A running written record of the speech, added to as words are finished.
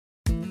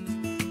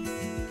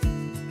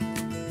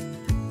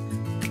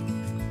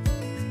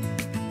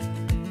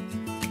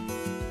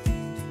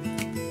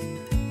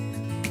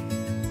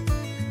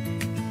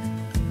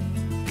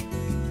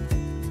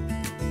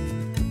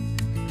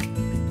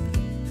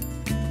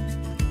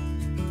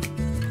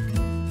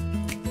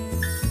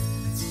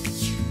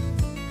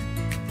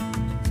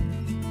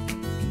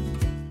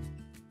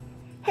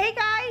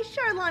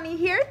Charlani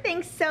here.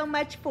 Thanks so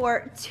much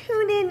for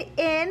tuning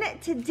in.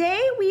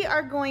 Today we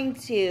are going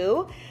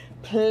to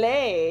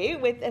play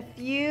with a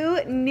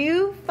few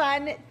new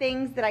fun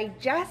things that I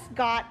just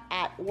got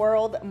at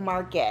World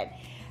Market.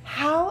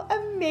 How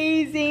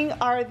amazing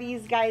are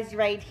these guys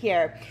right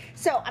here?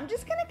 So I'm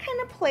just gonna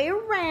kind of play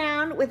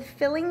around with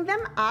filling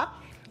them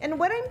up. And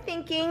what I'm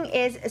thinking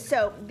is,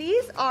 so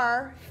these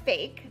are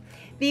fake.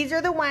 These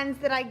are the ones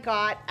that I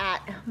got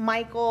at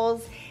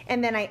Michael's.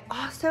 And then I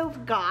also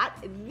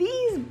got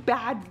these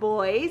bad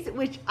boys,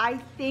 which I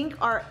think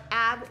are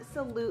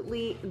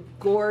absolutely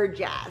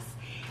gorgeous.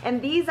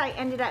 And these I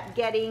ended up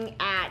getting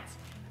at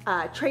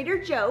Trader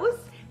Joe's.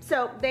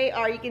 So they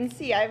are, you can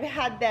see I've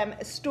had them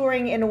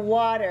storing in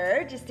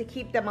water just to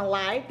keep them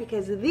alive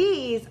because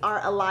these are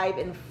alive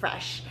and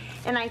fresh.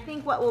 And I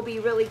think what will be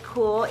really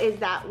cool is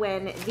that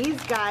when these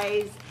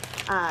guys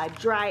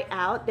dry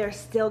out, they're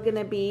still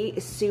gonna be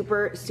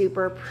super,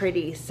 super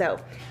pretty. So,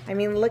 I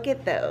mean, look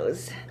at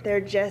those.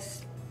 They're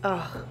just,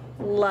 oh,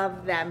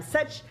 love them.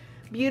 Such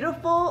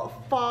beautiful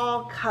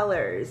fall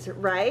colors,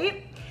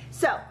 right?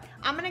 So,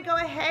 I'm gonna go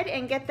ahead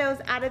and get those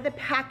out of the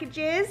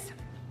packages.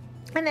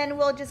 And then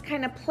we'll just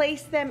kind of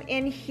place them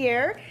in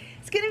here.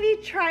 It's gonna be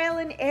trial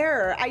and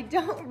error. I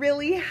don't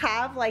really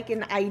have like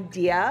an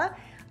idea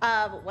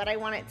of what I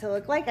want it to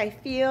look like. I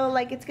feel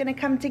like it's gonna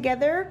come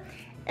together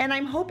and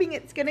I'm hoping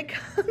it's gonna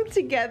come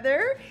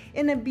together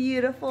in a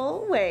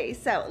beautiful way.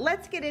 So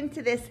let's get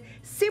into this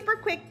super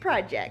quick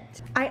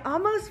project. I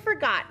almost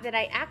forgot that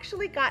I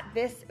actually got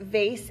this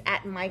vase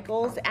at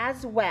Michael's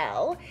as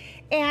well.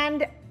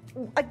 And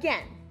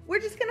again, we're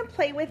just gonna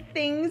play with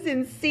things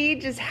and see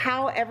just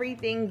how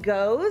everything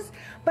goes.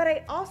 But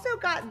I also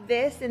got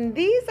this, and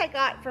these I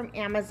got from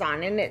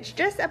Amazon, and it's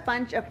just a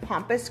bunch of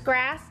pampas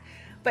grass.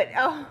 But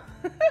oh,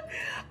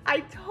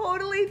 I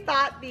totally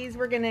thought these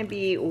were gonna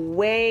be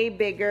way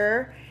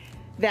bigger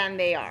than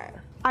they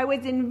are. I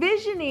was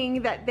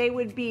envisioning that they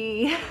would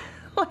be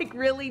like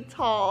really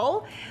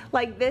tall,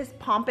 like this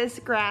pampas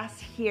grass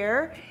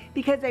here,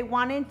 because I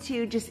wanted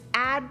to just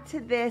add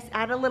to this,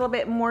 add a little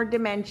bit more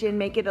dimension,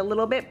 make it a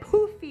little bit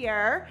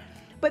poofier.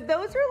 But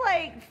those are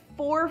like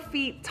 4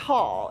 feet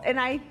tall, and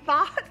I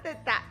thought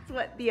that that's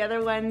what the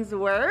other ones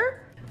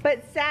were.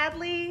 But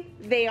sadly,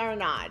 they are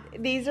not.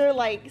 These are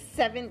like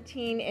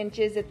 17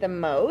 inches at the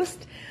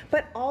most,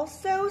 but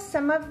also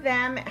some of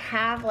them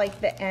have like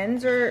the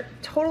ends are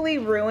totally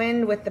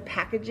ruined with the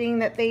packaging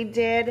that they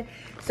did.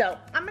 So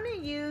I'm gonna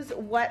use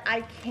what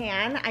I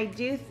can. I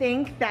do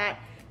think that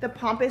the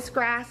pampas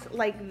grass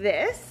like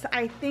this,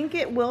 I think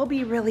it will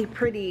be really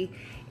pretty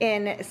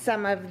in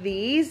some of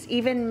these,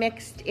 even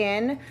mixed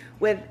in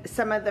with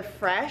some of the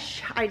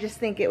fresh. I just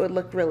think it would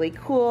look really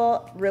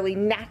cool, really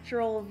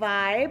natural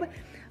vibe.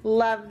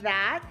 Love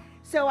that.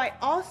 So I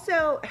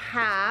also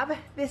have,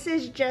 this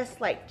is just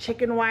like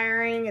chicken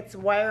wiring, it's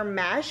wire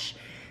mesh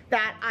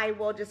that I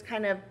will just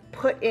kind of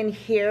put in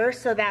here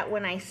so that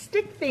when I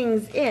stick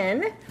things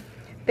in,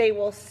 they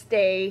will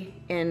stay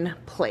in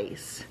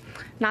place.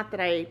 Not that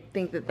I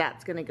think that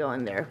that's gonna go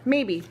in there.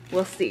 Maybe,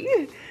 we'll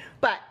see.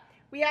 But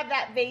we have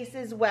that vase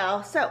as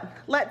well. So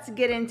let's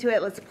get into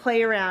it. Let's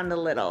play around a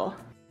little.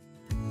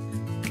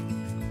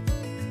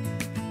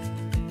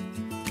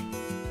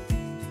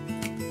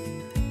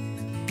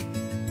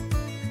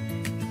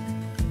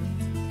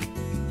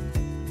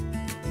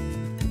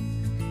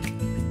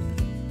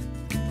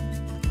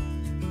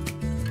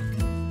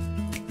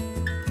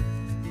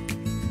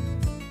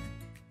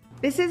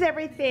 This is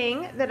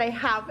everything that I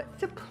have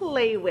to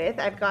play with.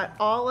 I've got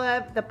all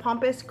of the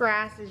pampas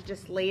grass is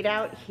just laid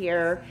out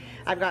here.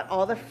 I've got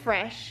all the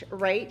fresh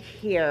right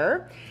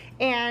here.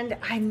 And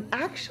I'm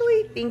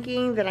actually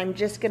thinking that I'm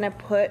just gonna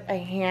put a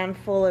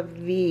handful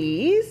of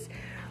these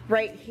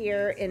right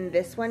here in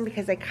this one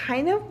because I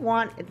kind of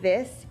want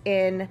this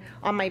in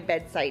on my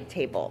bedside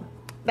table.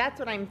 That's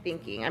what I'm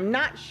thinking. I'm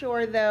not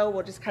sure though.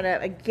 We'll just kind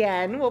of,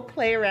 again, we'll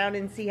play around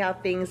and see how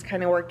things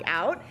kind of work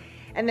out.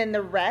 And then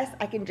the rest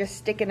I can just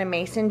stick in a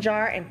mason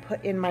jar and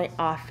put in my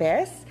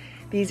office.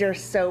 These are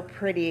so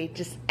pretty,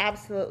 just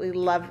absolutely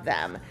love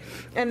them.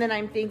 And then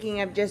I'm thinking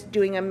of just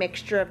doing a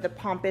mixture of the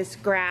pampas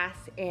grass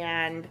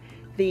and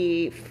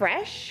the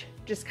fresh,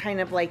 just kind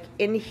of like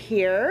in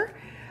here.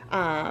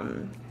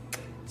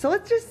 So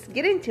let's just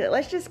get into it.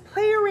 Let's just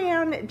play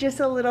around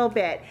just a little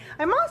bit.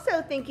 I'm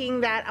also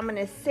thinking that I'm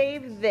gonna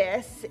save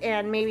this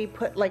and maybe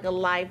put like a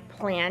live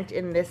plant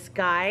in this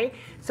guy.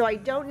 So I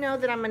don't know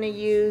that I'm gonna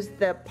use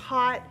the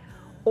pot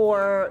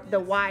or the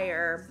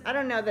wire. I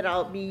don't know that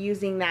I'll be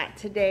using that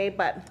today,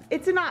 but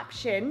it's an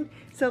option.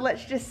 So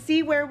let's just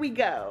see where we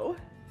go.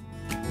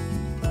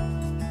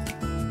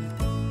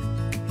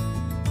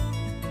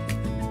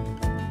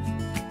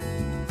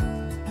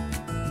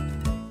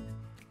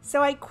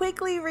 So I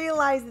quickly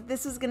realized that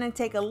this was going to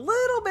take a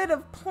little bit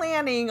of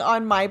planning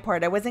on my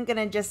part. I wasn't going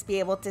to just be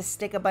able to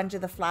stick a bunch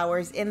of the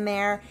flowers in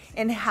there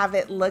and have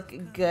it look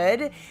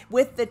good.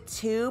 With the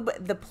tube,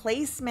 the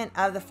placement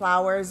of the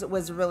flowers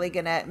was really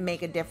going to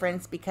make a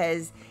difference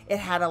because it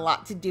had a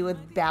lot to do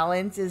with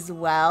balance as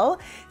well.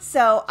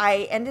 So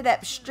I ended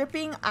up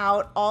stripping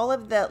out all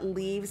of the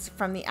leaves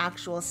from the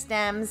actual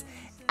stems,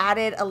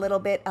 added a little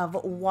bit of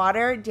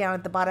water down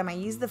at the bottom. I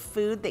used the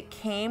food that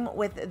came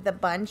with the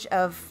bunch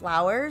of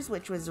flowers,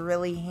 which was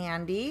really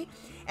handy.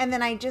 And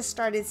then I just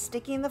started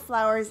sticking the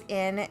flowers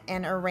in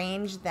and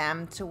arranged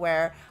them to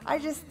where I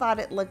just thought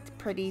it looked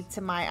pretty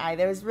to my eye.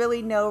 There was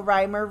really no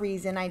rhyme or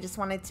reason. I just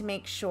wanted to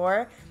make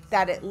sure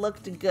that it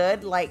looked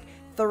good, like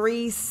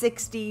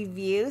 360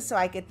 view, so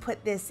I could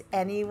put this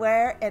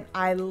anywhere, and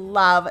I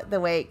love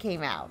the way it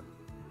came out.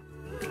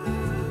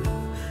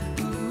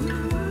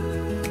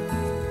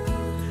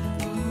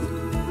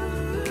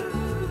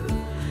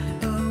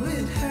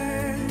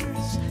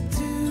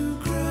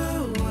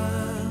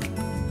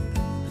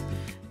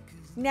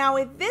 Now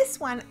with this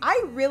one,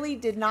 I really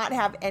did not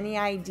have any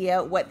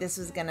idea what this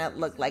was gonna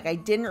look like. I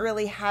didn't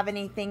really have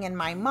anything in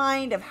my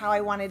mind of how I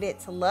wanted it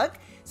to look.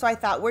 So I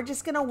thought we're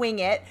just gonna wing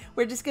it.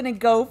 We're just gonna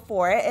go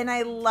for it. And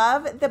I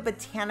love the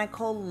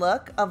botanical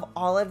look of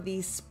all of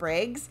these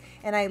sprigs.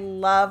 And I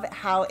love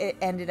how it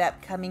ended up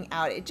coming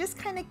out. It just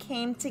kind of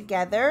came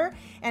together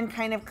and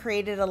kind of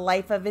created a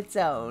life of its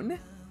own.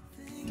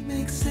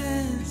 Makes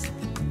sense.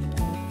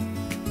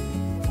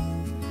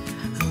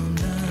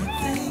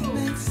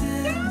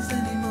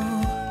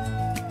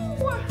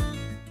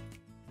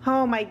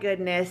 Oh my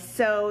goodness,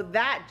 so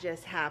that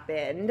just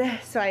happened.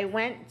 So I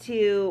went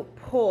to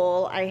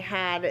pull, I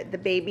had the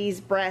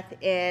baby's breath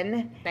in,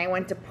 and I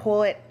went to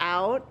pull it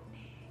out,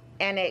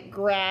 and it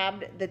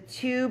grabbed the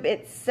tube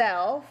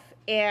itself,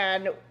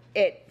 and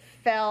it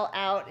fell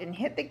out and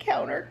hit the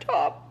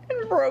countertop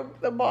and broke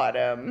the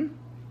bottom.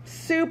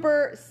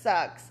 Super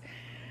sucks.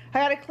 I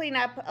gotta clean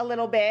up a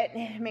little bit,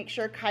 make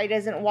sure Kai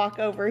doesn't walk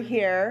over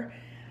here.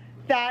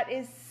 That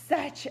is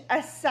such a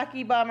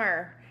sucky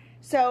bummer.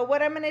 So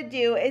what I'm gonna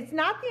do, it's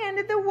not the end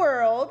of the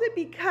world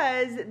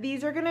because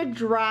these are gonna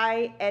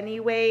dry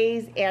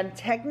anyways, and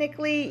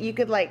technically you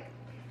could like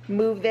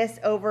move this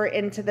over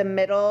into the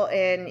middle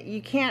and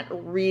you can't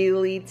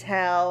really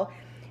tell.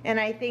 And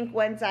I think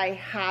once I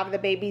have the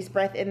baby's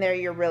breath in there,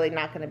 you're really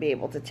not gonna be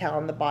able to tell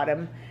on the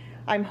bottom.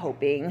 I'm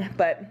hoping,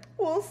 but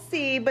we'll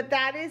see. But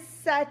that is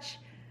such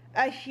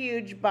a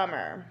huge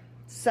bummer,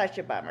 such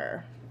a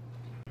bummer.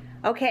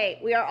 Okay,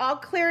 we are all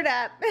cleared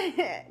up.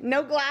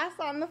 No glass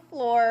on the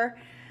floor,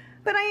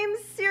 but I am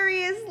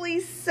seriously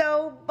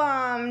so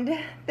bummed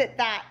that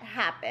that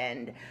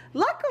happened.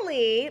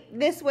 Luckily,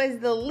 this was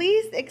the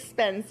least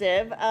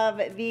expensive of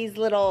these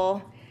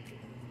little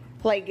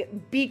like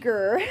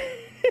beaker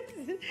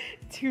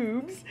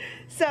tubes.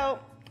 So,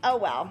 oh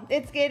well,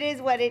 it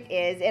is what it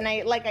is. And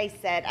like I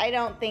said, I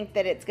don't think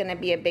that it's gonna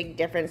be a big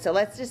difference. So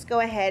let's just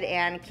go ahead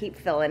and keep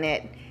filling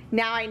it.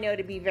 Now I know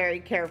to be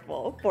very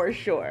careful, for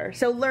sure.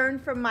 So learn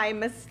from my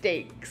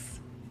mistakes.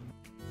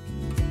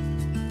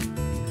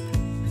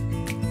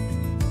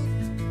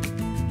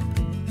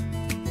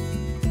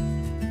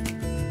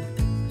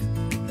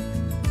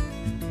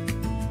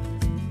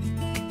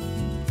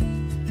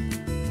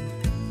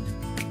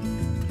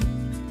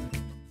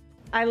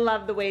 I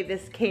love the way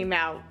this came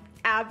out.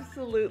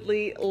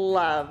 Absolutely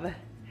love.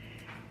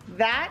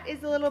 That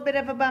is a little bit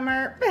of a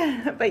bummer,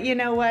 but you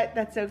know what?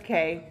 That's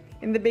okay.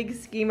 In the big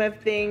scheme of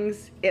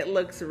things, it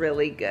looks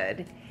really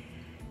good.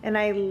 And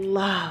I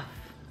love,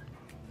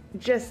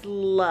 just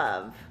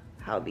love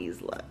how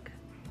these look.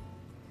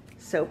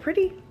 So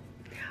pretty.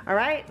 All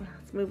right,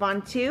 let's move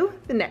on to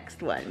the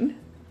next one.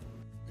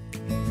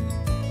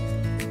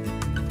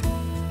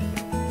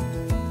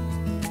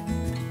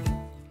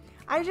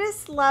 I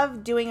just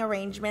love doing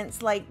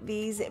arrangements like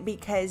these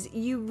because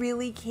you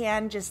really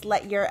can just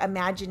let your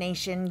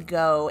imagination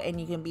go and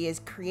you can be as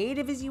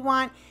creative as you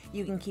want.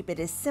 You can keep it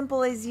as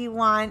simple as you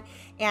want.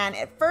 And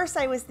at first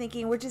I was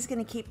thinking we're just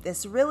gonna keep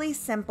this really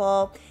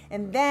simple.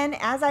 And then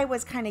as I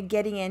was kind of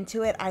getting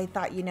into it, I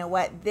thought, you know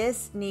what,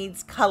 this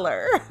needs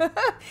color.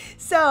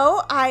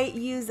 So I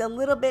used a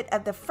little bit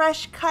of the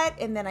fresh cut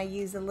and then I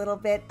used a little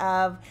bit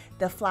of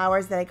the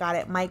flowers that I got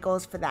at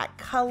Michael's for that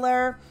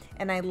color.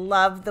 And I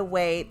love the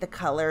way the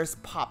colors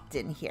popped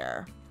in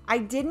here. I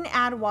didn't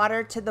add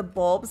water to the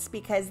bulbs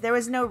because there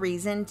was no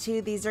reason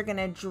to. These are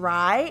gonna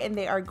dry and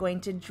they are going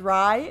to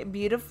dry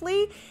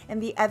beautifully.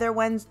 And the other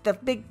ones, the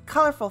big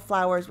colorful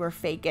flowers, were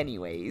fake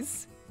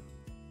anyways.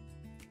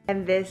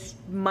 And this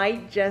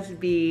might just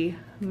be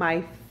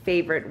my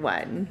favorite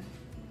one.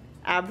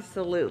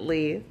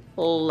 Absolutely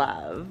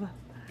love.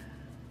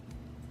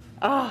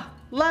 Oh,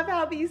 love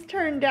how these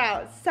turned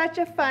out. Such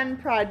a fun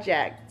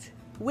project.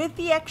 With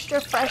the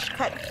extra fresh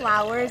cut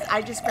flowers,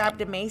 I just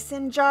grabbed a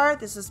mason jar.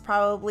 This was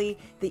probably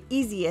the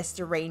easiest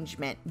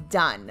arrangement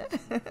done.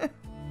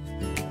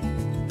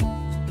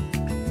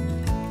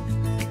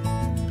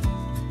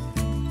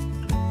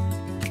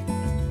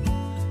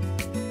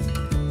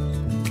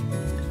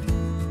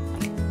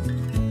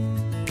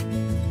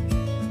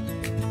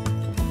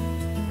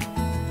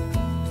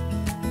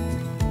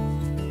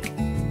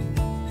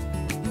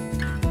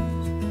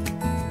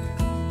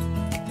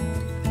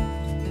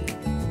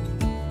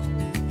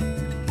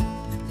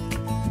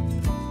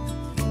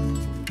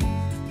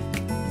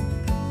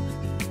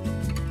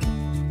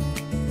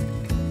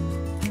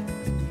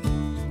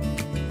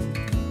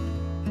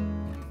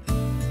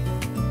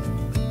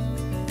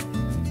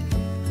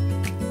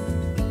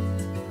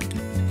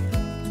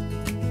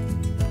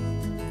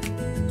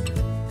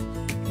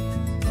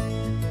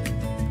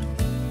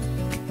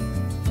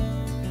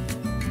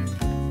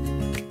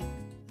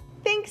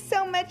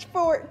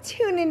 for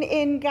tuning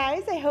in,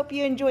 guys. I hope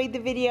you enjoyed the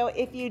video.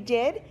 If you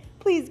did,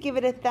 please give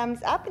it a thumbs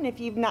up. And if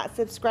you've not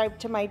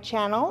subscribed to my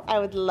channel, I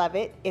would love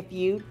it if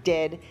you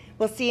did.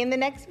 We'll see you in the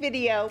next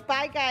video.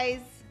 Bye,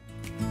 guys.